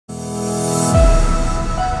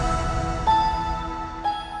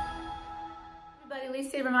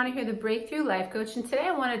Romano here, the Breakthrough Life Coach, and today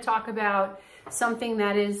I want to talk about something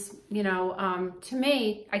that is, to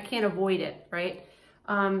me, I can't avoid it, right?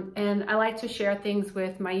 And I like to share things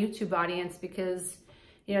with my YouTube audience because,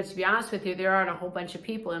 to be honest with you, there aren't a whole bunch of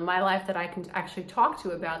people in my life that I can actually talk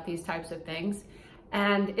to about these types of things.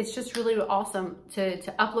 And it's just really awesome to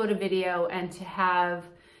upload a video and to have,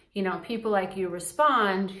 people like you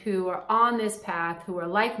respond who are on this path, who are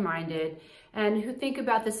like-minded, and who think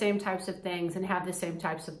about the same types of things and have the same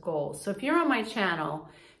types of goals. So if you're on my channel,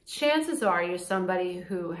 chances are you're somebody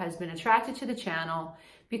who has been attracted to the channel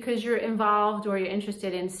because you're involved or you're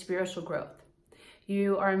interested in spiritual growth.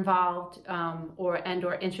 You are involved or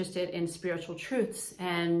interested in spiritual truths,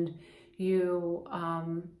 and you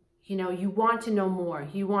want to know more.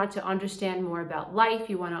 You want to understand more about life.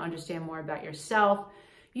 You want to understand more about yourself.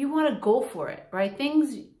 You want to go for it, right?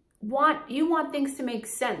 You want things to make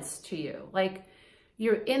sense to you. Like,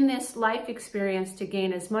 you're in this life experience to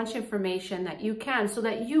gain as much information that you can so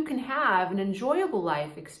that you can have an enjoyable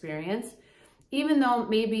life experience, even though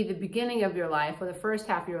maybe the beginning of your life or the first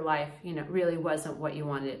half of your life, really wasn't what you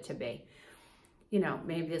wanted it to be.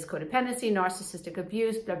 Maybe there's codependency, narcissistic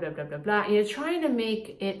abuse, blah, blah, blah, blah, blah. You're trying to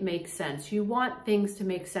make it make sense. You want things to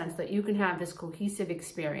make sense that you can have this cohesive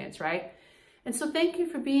experience, right? And so thank you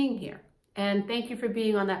for being here. And thank you for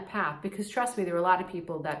being on that path, because trust me, there are a lot of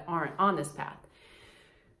people that aren't on this path.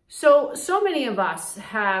 So many of us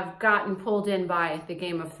have gotten pulled in by the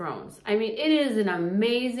Game of Thrones. I mean, it is an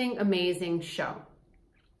amazing, amazing show.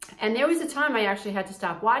 And there was a time I actually had to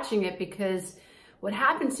stop watching it because what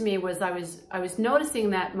happened to me was I was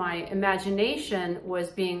noticing that my imagination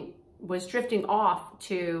was drifting off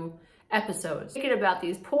to episodes. Thinking about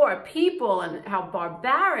these poor people and how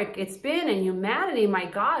barbaric it's been, and humanity, my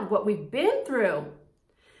God, what we've been through.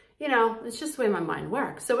 It's just the way my mind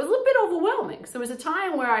works. So it was a little bit overwhelming. So there was a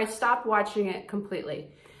time where I stopped watching it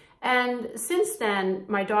completely. And since then,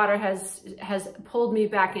 my daughter has pulled me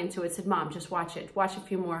back into it, said, Mom, just watch it. Watch a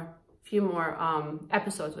few more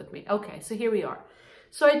episodes with me. Okay, so here we are.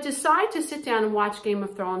 So I decide to sit down and watch Game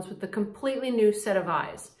of Thrones with a completely new set of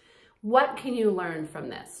eyes. What can you learn from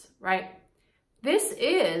this, right? This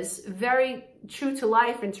is very true to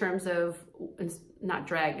life in terms of, not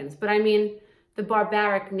dragons, but I mean the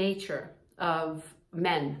barbaric nature of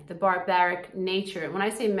men, the barbaric nature. When I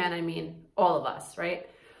say men, I mean all of us, right?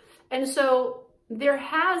 And so there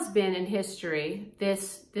has been in history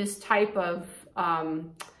this type of,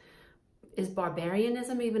 is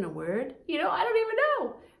barbarianism even a word? I don't even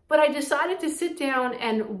know. But I decided to sit down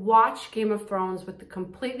and watch Game of Thrones with a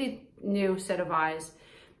completely new set of eyes.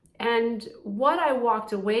 And what I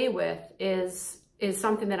walked away with is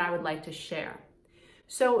something that I would like to share.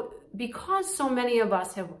 So because so many of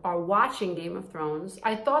us are watching Game of Thrones,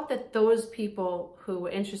 I thought that those people who were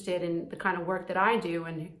interested in the kind of work that I do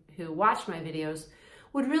and who watch my videos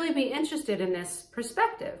would really be interested in this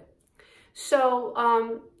perspective. So,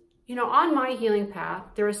 on my healing path,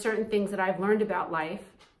 there are certain things that I've learned about life.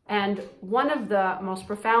 And one of the most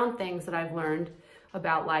profound things that I've learned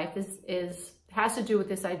about life has to do with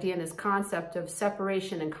this idea and this concept of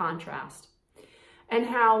separation and contrast. And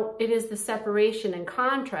how it is the separation and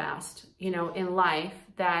contrast, in life,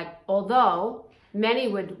 that although many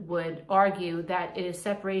would argue that it is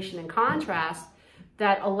separation and contrast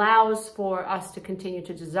that allows for us to continue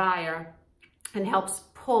to desire and helps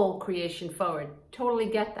pull creation forward. Totally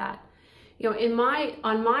get that.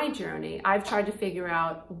 On my journey, I've tried to figure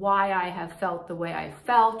out why I have felt the way I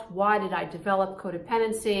felt. Why did I develop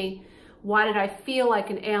codependency? Why did I feel like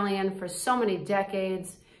an alien for so many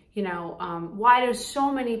decades? Why do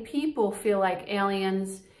so many people feel like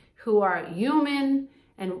aliens who are human?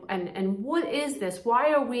 And what is this?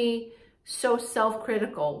 Why are we so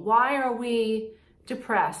self-critical? Why are we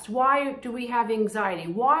depressed? Why do we have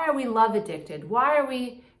anxiety? Why are we love addicted? Why are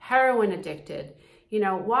we heroin addicted?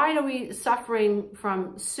 Why are we suffering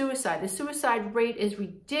from suicide? The suicide rate is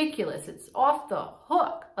ridiculous. It's off the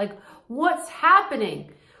hook. Like, what's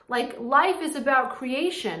happening? Like, life is about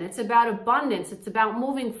creation. It's about abundance. It's about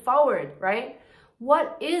moving forward, right?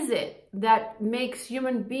 What is it that makes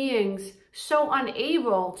human beings so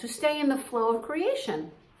unable to stay in the flow of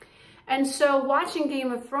creation? And so watching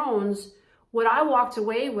Game of Thrones, what I walked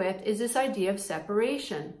away with is this idea of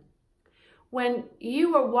separation. When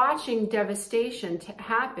you are watching devastation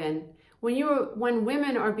happen, when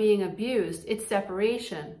women are being abused, it's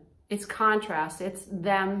separation, it's contrast, it's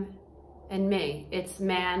them and me, it's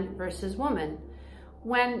man versus woman.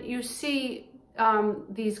 When you see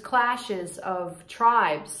these clashes of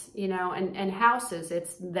tribes, and houses,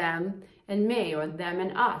 it's them and me, or them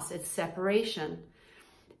and us, it's separation.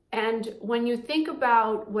 And when you think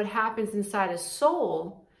about what happens inside a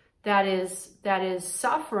soul that is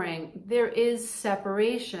suffering, there is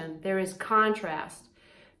separation, there is contrast.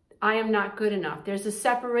 I am not good enough. There's a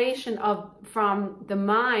separation from the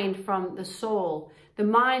mind, from the soul. The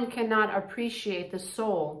mind cannot appreciate the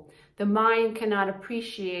soul. The mind cannot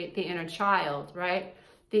appreciate the inner child, right?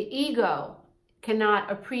 The ego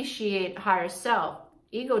cannot appreciate higher self.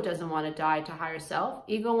 Ego doesn't want to die to higher self.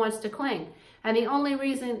 Ego wants to cling. And the only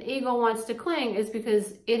reason ego wants to cling is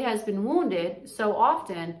because it has been wounded so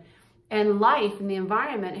often, and life and the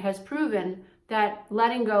environment has proven that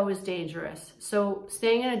letting go is dangerous. So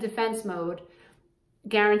staying in a defense mode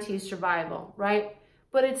guarantees survival, right?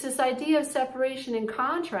 But it's this idea of separation and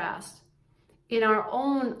contrast in our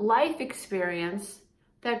own life experience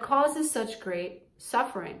that causes such great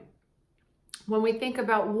suffering. When we think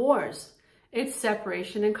about wars, it's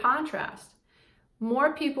separation and contrast.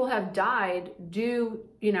 More people have died in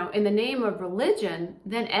the name of religion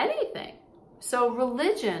than anything. So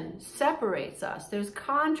religion separates us. There's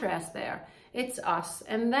contrast there. It's us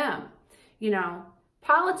and them.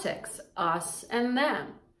 Politics, us and them.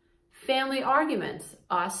 Family arguments,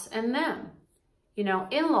 us and them.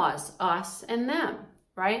 In-laws, us and them,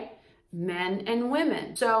 right? Men and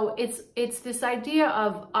women. So it's this idea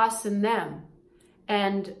of us and them.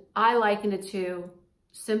 And I liken it to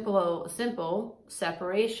simple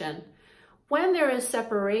separation. When there is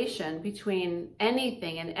separation between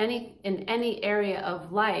anything and in any area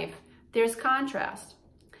of life, there's contrast.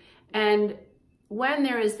 And when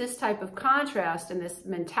there is this type of contrast and this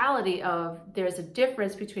mentality of there's a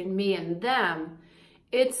difference between me and them,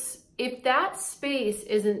 if that space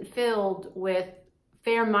isn't filled with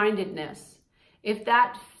fair-mindedness, if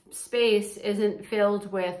that space isn't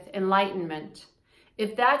filled with enlightenment,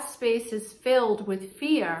 if that space is filled with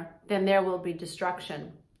fear, then there will be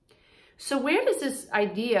destruction. So where does this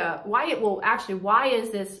idea, why is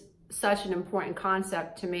this such an important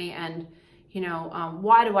concept to me? And,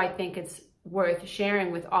 why do I think it's worth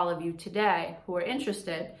sharing with all of you today who are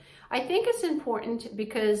interested? I think it's important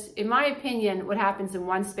because, in my opinion, what happens in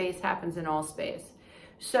one space happens in all space.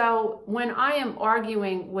 So when I am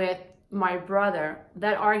arguing with my brother,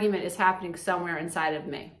 that argument is happening somewhere inside of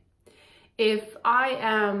me. If I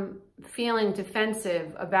am feeling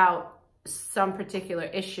defensive about some particular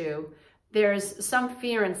issue, there's some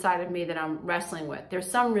fear inside of me that I'm wrestling with. There's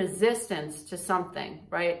some resistance to something,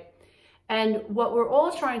 right? And what we're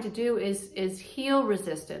all trying to do is heal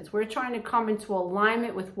resistance. We're trying to come into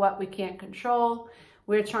alignment with what we can't control.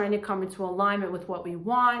 We're trying to come into alignment with what we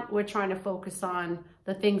want. We're trying to focus on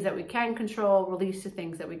the things that we can control, release the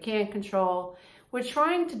things that we can't control. We're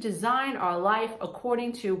trying to design our life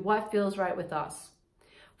according to what feels right with us.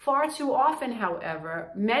 Far too often,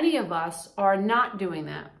 however, many of us are not doing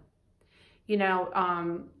that.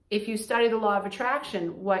 If you study the law of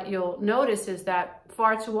attraction, what you'll notice is that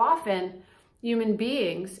far too often, human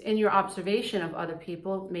beings, in your observation of other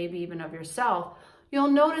people, maybe even of yourself,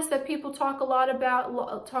 you'll notice that people talk a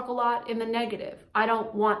lot in the negative. I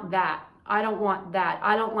don't want that. I don't want that.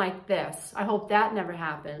 I don't like this. I hope that never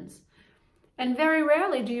happens. And very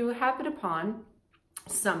rarely do you happen upon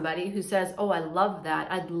somebody who says, oh, I love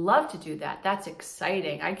that. I'd love to do that. That's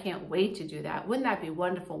exciting. I can't wait to do that. Wouldn't that be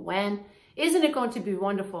wonderful when? Isn't it going to be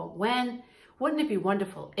wonderful when? Wouldn't it be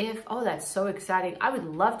wonderful if? Oh, that's so exciting. I would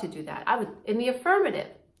love to do that. I would, in the affirmative.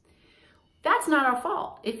 That's not our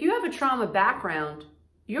fault. If you have a trauma background,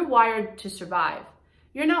 you're wired to survive.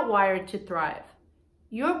 You're not wired to thrive.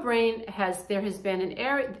 Your brain there has been an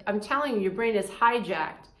area, I'm telling you, your brain is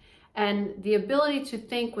hijacked. And the ability to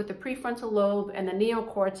think with the prefrontal lobe and the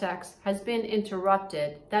neocortex has been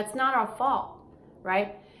interrupted. That's not our fault,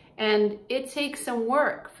 right? And it takes some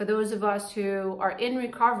work for those of us who are in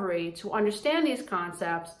recovery to understand these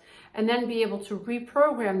concepts and then be able to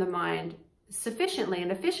reprogram the mind sufficiently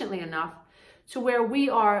and efficiently enough to where we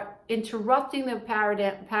are interrupting the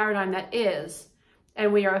paradigm that is,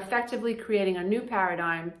 and we are effectively creating a new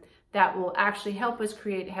paradigm that will actually help us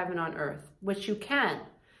create heaven on earth, which you can.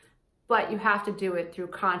 But you have to do it through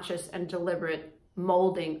conscious and deliberate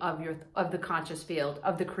molding of the conscious field,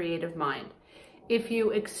 of the creative mind. If you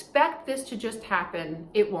expect this to just happen,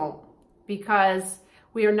 it won't, because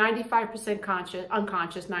we are 95%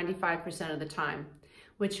 unconscious 95% of the time,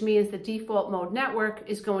 which means the default mode network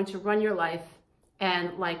is going to run your life.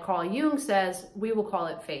 And like Carl Jung says, we will call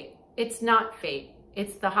it fate. It's not fate.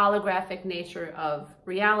 It's the holographic nature of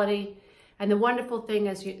reality. And the wonderful thing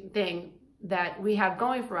that we have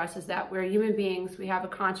going for us is that we're human beings, we have a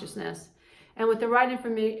consciousness, and with the right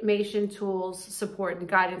information, tools, support, and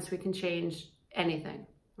guidance, we can change anything,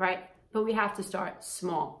 right? But we have to start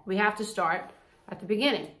small. We have to start at the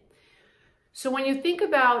beginning. So when you think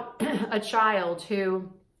about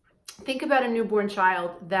think about a newborn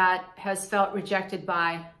child that has felt rejected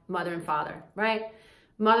by mother and father, right?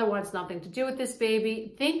 Mother wants nothing to do with this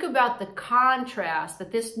baby. Think about the contrast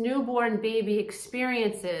that this newborn baby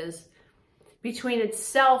experiences between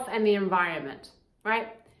itself and the environment, right?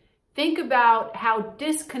 Think about how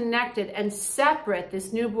disconnected and separate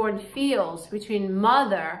this newborn feels between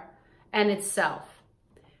mother and itself.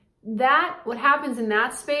 What happens in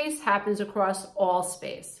that space happens across all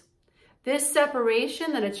space. This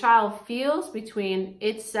separation that a child feels between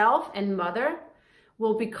itself and mother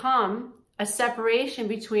will become a separation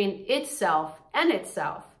between itself and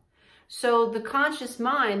itself. So the conscious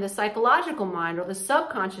mind, the psychological mind, or the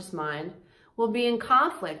subconscious mind will be in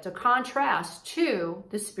conflict or contrast to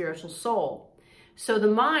the spiritual soul. So the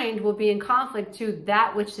mind will be in conflict to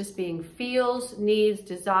that which this being feels, needs,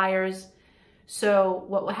 desires. So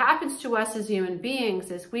what happens to us as human beings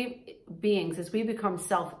is we become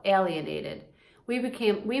self-alienated. We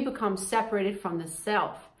become separated from the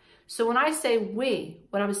self. So when I say we,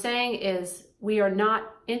 what I'm saying is we are not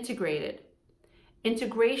integrated.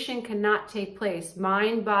 Integration cannot take place.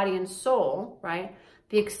 Mind, body, and soul, right?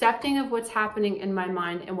 The accepting of what's happening in my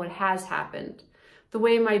mind and what has happened. The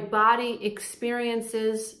way my body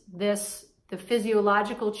experiences the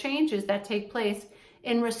physiological changes that take place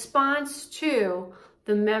in response to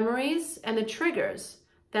the memories and the triggers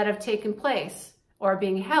that have taken place or are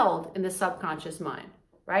being held in the subconscious mind,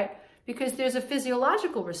 right? Because there's a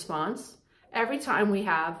physiological response every time we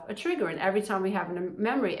have a trigger and every time we have a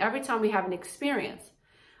memory, every time we have an experience.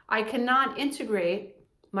 I cannot integrate,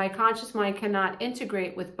 my conscious mind cannot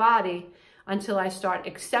integrate with body until I start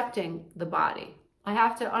accepting the body. I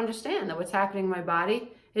have to understand that what's happening in my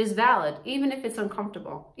body is valid, even if it's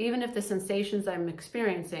uncomfortable, even if the sensations I'm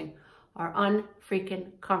experiencing are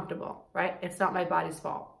unfreaking comfortable, right? It's not my body's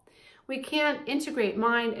fault. We can't integrate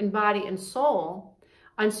mind and body and soul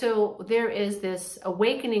until there is this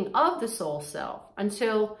awakening of the soul self,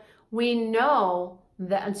 until we know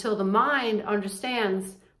that, until the mind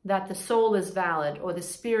understands that the soul is valid, or the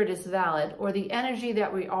spirit is valid, or the energy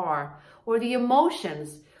that we are, or the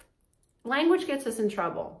emotions. Language gets us in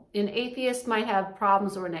trouble. An atheist might have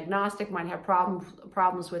problems, or an agnostic might have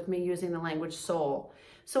problems with me using the language soul.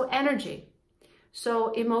 So energy,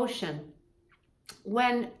 so emotion.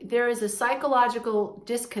 When there is a psychological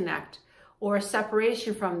disconnect or a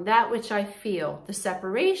separation from that which I feel, the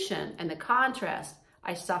separation and the contrast,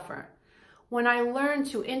 I suffer. When I learn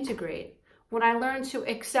to integrate, when I learn to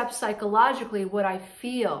accept psychologically what I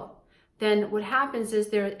feel, then what happens is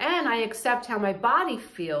and I accept how my body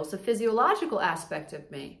feels, the physiological aspect of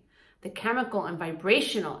me, the chemical and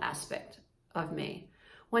vibrational aspect of me.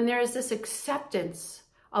 When there is this acceptance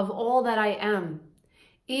of all that I am,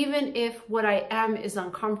 even if what I am is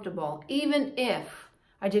uncomfortable, even if,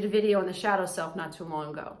 I did a video on the shadow self not too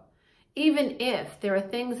long ago, even if there are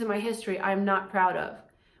things in my history I'm not proud of.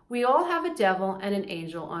 We all have a devil and an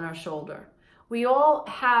angel on our shoulder. We all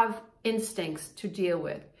have instincts to deal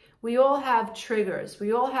with. We all have triggers.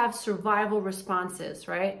 We all have survival responses,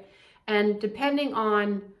 right? And depending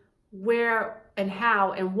on where and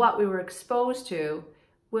how and what we were exposed to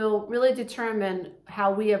will really determine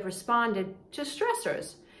how we have responded to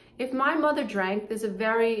stressors. If my mother drank, there's a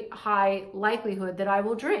very high likelihood that I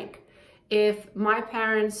will drink. If my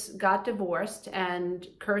parents got divorced and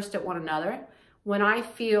cursed at one another, when I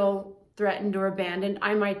feel threatened or abandoned,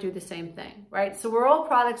 I might do the same thing, right? So we're all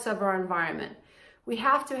products of our environment. We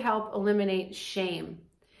have to help eliminate shame.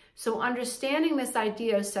 So understanding this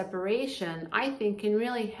idea of separation, I think, can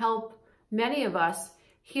really help many of us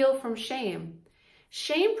heal from shame.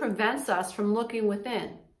 Shame prevents us from looking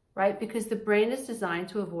within, right? Because the brain is designed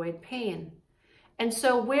to avoid pain. And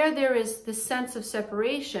so where there is the sense of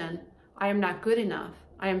separation, I am not good enough,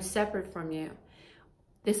 I am separate from you.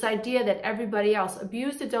 This idea that everybody else,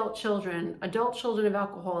 abused adult children of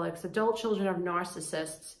alcoholics, adult children of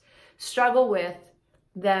narcissists, struggle with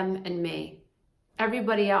them and me.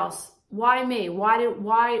 Everybody else, why me?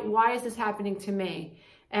 Why is this happening to me?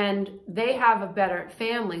 And they have a better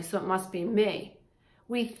family, so it must be me.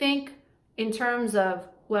 We think in terms of,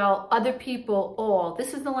 well, other people all.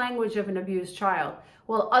 This is the language of an abused child.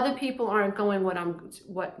 Well, other people aren't going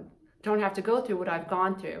don't have to go through what I've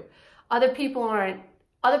gone through. Other people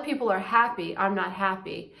are happy, I'm not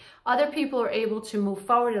happy. Other people are able to move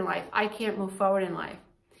forward in life, I can't move forward in life.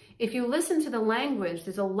 If you listen to the language,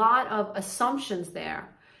 there's a lot of assumptions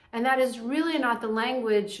there. And that is really not the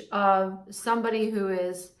language of somebody who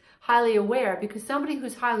is highly aware, because somebody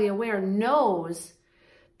who's highly aware knows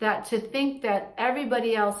that to think that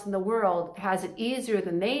everybody else in the world has it easier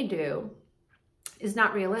than they do is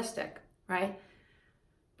not realistic, right?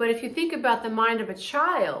 But if you think about the mind of a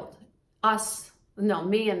child,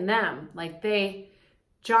 me and them, like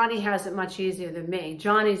Johnny has it much easier than me.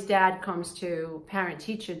 Johnny's dad comes to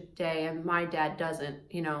parent-teacher day and my dad doesn't,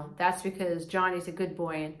 that's because Johnny's a good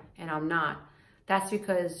boy and I'm not. That's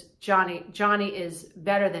because Johnny is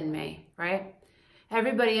better than me, right?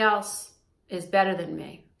 Everybody else is better than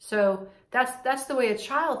me. So that's the way a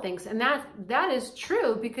child thinks. And that is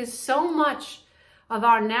true, because so much of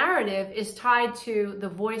our narrative is tied to the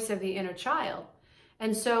voice of the inner child.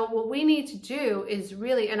 And so what we need to do is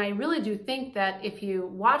really, and I really do think that if you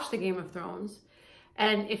watch the Game of Thrones,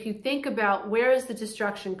 and if you think about where is the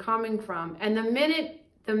destruction coming from, and the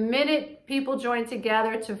minute people join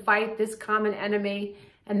together to fight this common enemy,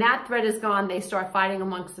 and that threat is gone, they start fighting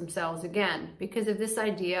amongst themselves again, because of this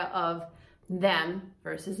idea of them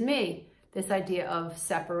versus me, this idea of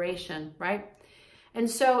separation, right? And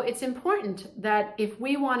so it's important that if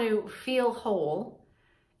we want to feel whole,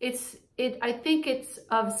 I think it's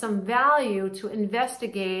of some value to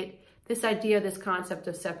investigate this idea, this concept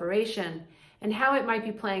of separation, and how it might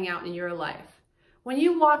be playing out in your life. When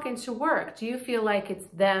you walk into work, do you feel like it's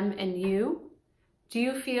them and you? Do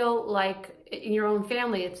you feel like in your own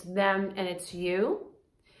family it's them and it's you?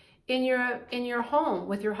 In your home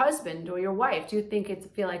with your husband or your wife, do you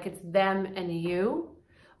feel like it's them and you?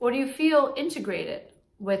 Or do you feel integrated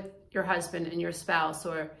with your husband and your spouse?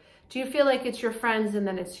 Or do you feel like it's your friends and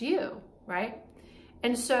then it's you, right?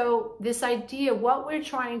 And so this idea, what we're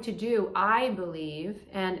trying to do, I believe,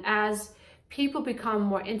 and as people become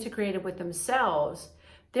more integrated with themselves,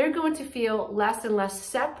 they're going to feel less and less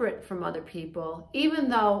separate from other people, even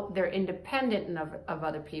though they're independent of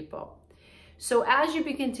other people. So as you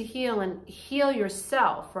begin to heal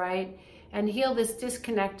yourself, right? And heal this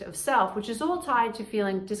disconnect of self, which is all tied to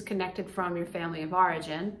feeling disconnected from your family of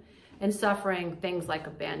origin and suffering things like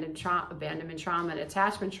abandonment trauma and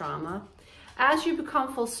attachment trauma. As you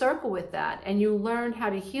become full circle with that and you learn how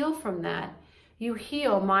to heal from that, you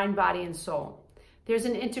heal mind, body, and soul. There's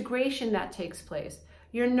an integration that takes place.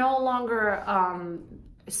 You're no longer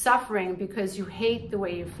suffering because you hate the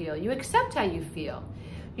way you feel. You accept how you feel.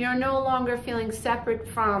 You're no longer feeling separate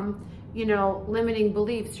from, limiting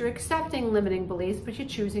beliefs. You're accepting limiting beliefs, but you're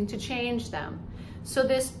choosing to change them. So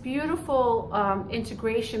this beautiful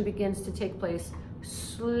integration begins to take place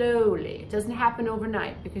slowly. It doesn't happen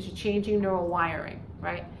overnight because you're changing neural wiring,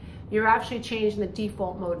 right? You're actually changing the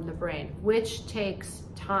default mode in the brain, which takes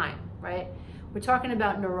time, right? We're talking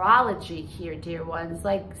about neurology here, dear ones.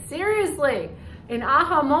 Like, seriously, an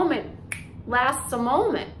aha moment lasts a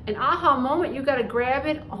moment. An aha moment, you got to grab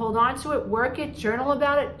it, hold on to it, work it, journal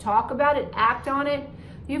about it, talk about it, act on it.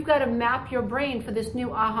 You've got to map your brain for this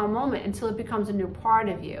new aha moment until it becomes a new part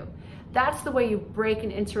of you. That's the way you break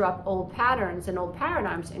and interrupt old patterns and old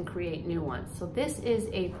paradigms and create new ones. So this is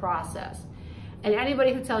a process. And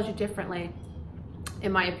anybody who tells you differently,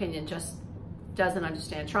 in my opinion, just doesn't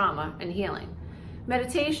understand trauma and healing.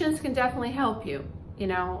 Meditations can definitely help you.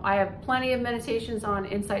 I have plenty of meditations on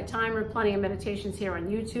Insight Timer, plenty of meditations here on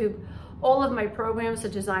YouTube. All of my programs are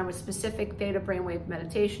designed with specific theta brainwave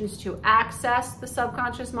meditations to access the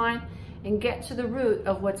subconscious mind and get to the root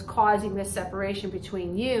of what's causing this separation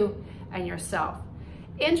between you and yourself.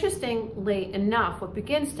 Interestingly enough, what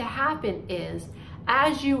begins to happen is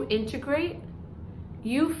as you integrate,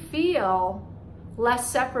 you feel less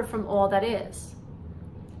separate from all that is.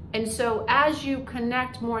 And so as you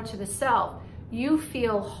connect more to the self, you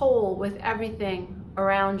feel whole with everything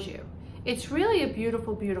around you. It's really a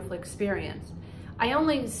beautiful, beautiful experience. I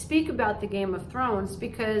only speak about the Game of Thrones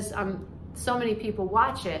because so many people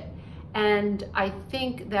watch it. And I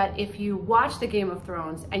think that if you watch the Game of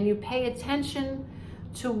Thrones and you pay attention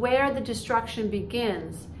to where the destruction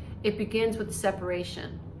begins, it begins with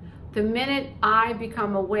separation. The minute I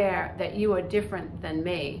become aware that you are different than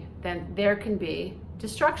me, then there can be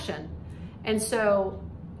destruction. And so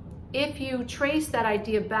if you trace that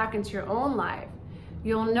idea back into your own life,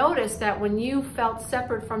 you'll notice that when you felt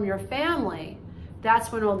separate from your family, that's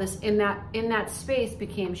when all this in that space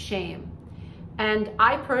became shame. And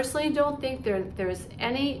I personally don't think there's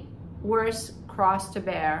any worse cross to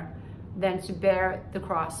bear than to bear the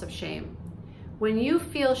cross of shame. When you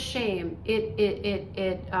feel shame, it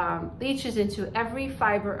leaches into every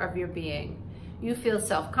fiber of your being. You feel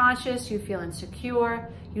self-conscious, you feel insecure,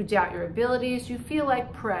 you doubt your abilities, you feel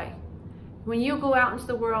like prey. When you go out into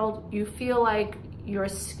the world, you feel like your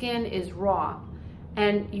skin is raw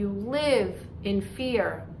and you live in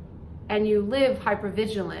fear and you live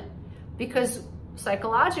hypervigilant because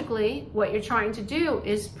psychologically what you're trying to do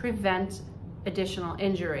is prevent additional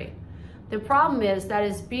injury. The problem is that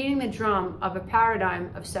is beating the drum of a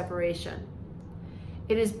paradigm of separation.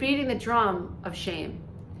 It is beating the drum of shame.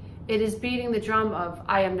 It is beating the drum of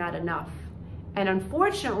I am not enough. And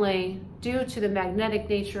unfortunately, due to the magnetic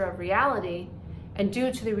nature of reality, and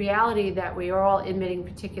due to the reality that we are all emitting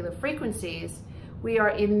particular frequencies, we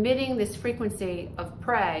are emitting this frequency of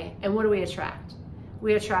prey, and what do we attract?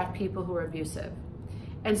 We attract people who are abusive.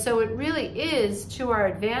 And so it really is to our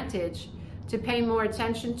advantage to pay more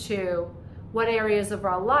attention to what areas of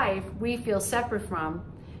our life we feel separate from,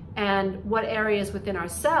 and what areas within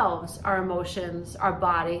ourselves, our emotions, our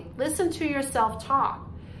body. Listen to your self-talk.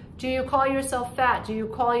 Do you call yourself fat? Do you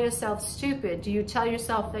call yourself stupid? Do you tell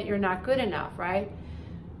yourself that you're not good enough, right?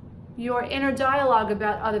 Your inner dialogue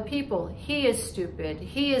about other people. He is stupid.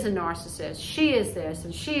 He is a narcissist. She is this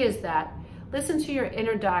and she is that. Listen to your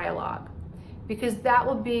inner dialogue, because that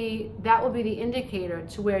will be the indicator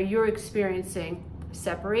to where you're experiencing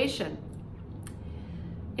separation.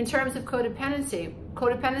 In terms of codependency,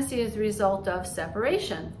 codependency is the result of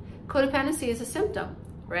separation. Codependency is a symptom,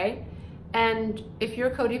 right? And if you're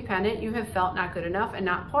codependent, you have felt not good enough and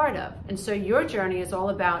not part of. And so your journey is all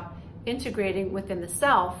about integrating within the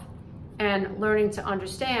self and learning to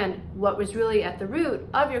understand what was really at the root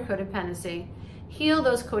of your codependency, heal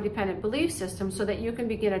those codependent belief systems so that you can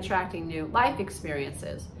begin attracting new life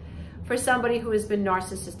experiences. For somebody who has been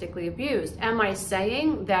narcissistically abused, am I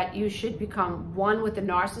saying that you should become one with the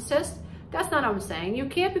narcissist? That's not what I'm saying. You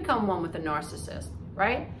can't become one with a narcissist,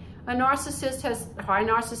 right? A narcissist has high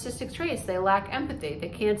narcissistic traits. They lack empathy. They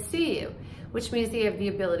can't see you, which means they have the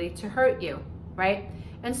ability to hurt you, right?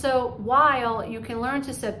 And so while you can learn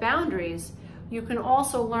to set boundaries, you can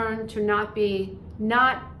also learn to not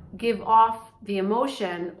give off the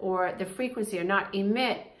emotion or the frequency, or not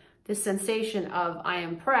emit the sensation of I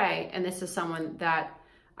am prey and this is someone that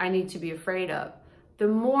I need to be afraid of. The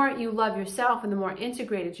more you love yourself and the more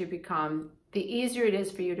integrated you become, the easier it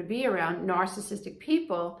is for you to be around narcissistic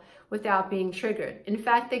people without being triggered. In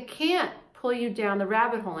fact, they can't pull you down the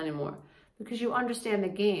rabbit hole anymore because you understand the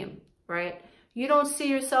game, right? You don't see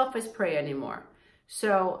yourself as prey anymore.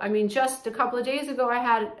 So, I mean, just a couple of days ago, I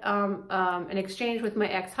had an exchange with my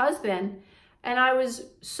ex-husband, and I was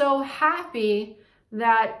so happy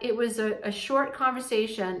that it was a short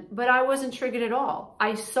conversation, but I wasn't triggered at all.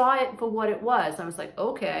 I saw it for what it was. I was like,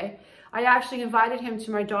 okay. I actually invited him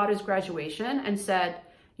to my daughter's graduation and said,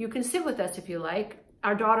 you can sit with us if you like.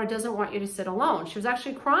 Our daughter doesn't want you to sit alone. She was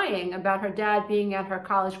actually crying about her dad being at her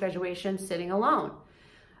college graduation sitting alone.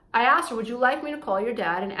 I asked her, would you like me to call your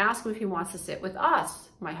dad and ask him if he wants to sit with us,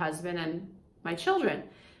 my husband and my children?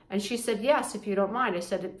 And she said, yes, if you don't mind. I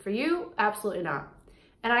said, for you, absolutely not.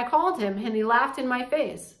 And I called him and he laughed in my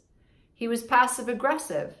face. He was passive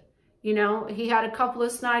aggressive. You know, he had a couple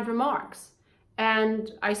of snide remarks.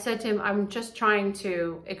 And I said to him, I'm just trying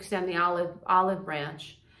to extend the olive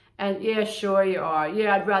branch. And yeah, sure you are.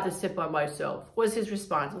 Yeah, I'd rather sit by myself, was his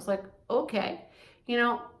response. I was like, okay, you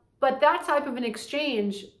know, but that type of an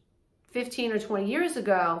exchange 15 or 20 years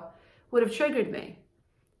ago would have triggered me,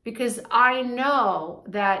 because I know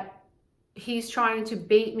that he's trying to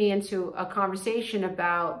bait me into a conversation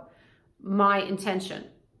about my intention.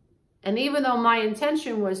 And even though my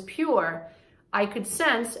intention was pure, I could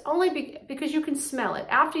sense, because you can smell it.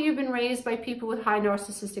 After you've been raised by people with high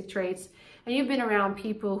narcissistic traits, and you've been around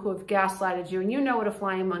people who have gaslighted you, and you know what a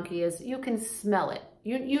flying monkey is, you can smell it.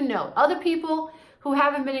 You know. Other people who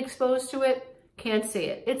haven't been exposed to it can't see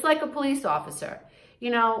it. It's like a police officer, you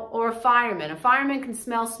know, or a fireman. A fireman can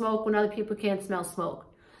smell smoke when other people can't smell smoke.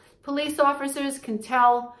 Police officers can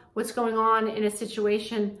tell what's going on in a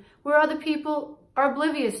situation where other people are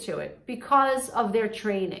oblivious to it because of their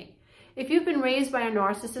training. If you've been raised by a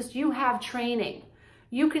narcissist, you have training.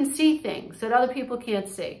 You can see things that other people can't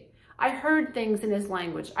see. I heard things in his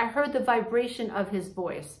language. I heard the vibration of his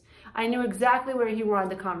voice. I knew exactly where he wanted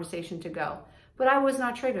the conversation to go, but I was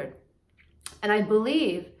not triggered. And I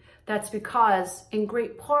believe that's because, in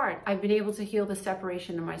great part, I've been able to heal the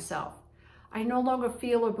separation of myself. I no longer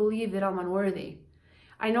feel or believe that I'm unworthy.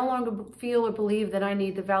 I no longer feel or believe that I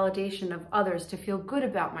need the validation of others to feel good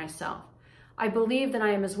about myself. I believe that I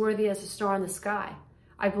am as worthy as a star in the sky.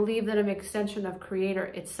 I believe that I'm an extension of Creator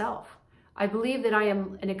itself. I believe that I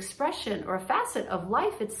am an expression or a facet of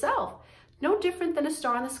life itself. No different than a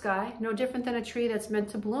star in the sky, no different than a tree that's meant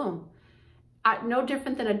to bloom. No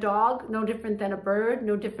different than a dog, no different than a bird,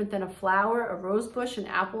 no different than a flower, a rose bush, an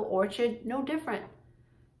apple orchard, no different.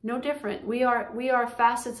 No different. We are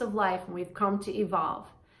facets of life, and we've come to evolve.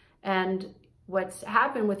 And what's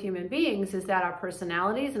happened with human beings is that our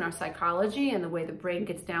personalities and our psychology and the way the brain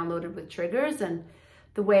gets downloaded with triggers and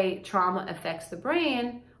the way trauma affects the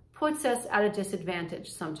brain puts us at a disadvantage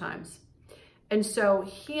sometimes. And so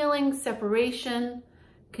healing separation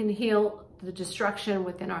can heal the destruction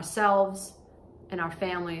within ourselves and our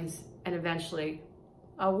families and eventually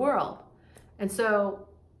our world. And so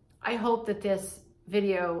I hope that this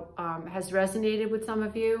video has resonated with some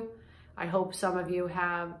of you. I hope some of you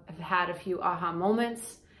have had a few aha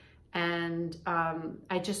moments. And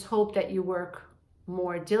I just hope that you work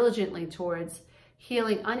more diligently towards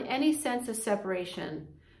healing on any sense of separation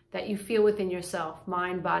that you feel within yourself,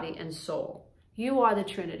 mind, body, and soul. You are the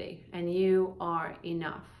Trinity, and you are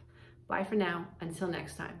enough. Bye for now. Until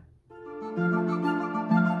next time.